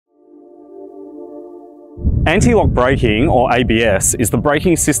Anti-lock braking, or ABS, is the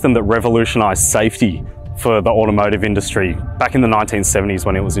braking system that revolutionized safety for the automotive industry back in the 1970s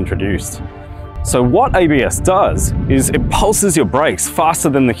when it was introduced. So what ABS does is it pulses your brakes faster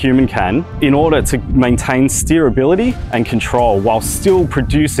than the human can in order to maintain steerability and control while still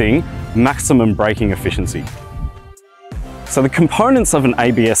producing maximum braking efficiency. So the components of an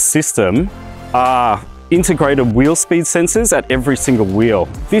ABS system are integrated wheel speed sensors at every single wheel.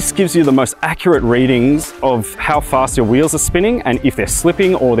 This gives you the most accurate readings of how fast your wheels are spinning and if they're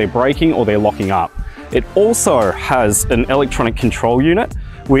slipping or they're braking or they're locking up. It also has an electronic control unit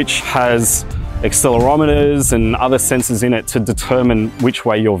which has accelerometers and other sensors in it to determine which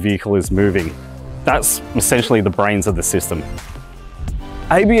way your vehicle is moving. That's essentially the brains of the system.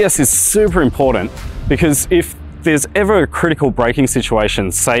 ABS is super important because if there's ever a critical braking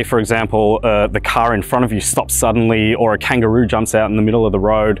situation, say for example, the car in front of you stops suddenly or a kangaroo jumps out in the middle of the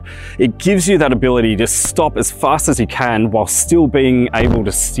road, it gives you that ability to stop as fast as you can while still being able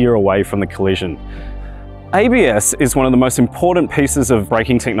to steer away from the collision. ABS is one of the most important pieces of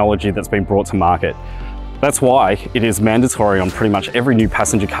braking technology that's been brought to market. That's why it is mandatory on pretty much every new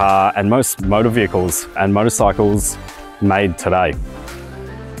passenger car and most motor vehicles and motorcycles made today.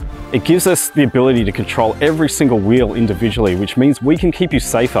 It gives us the ability to control every single wheel individually, which means we can keep you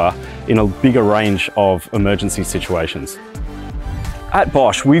safer in a bigger range of emergency situations. At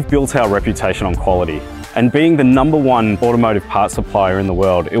Bosch, we've built our reputation on quality, and being the #1 automotive parts supplier in the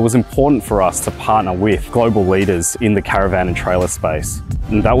world, it was important for us to partner with global leaders in the caravan and trailer space.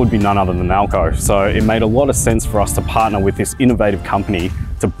 And that would be none other than Alco. So it made a lot of sense for us to partner with this innovative company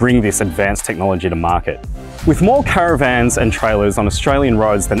to bring this advanced technology to market. With more caravans and trailers on Australian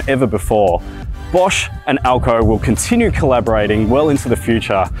roads than ever before, Bosch and Alco will continue collaborating well into the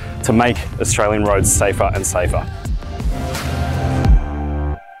future to make Australian roads safer and safer.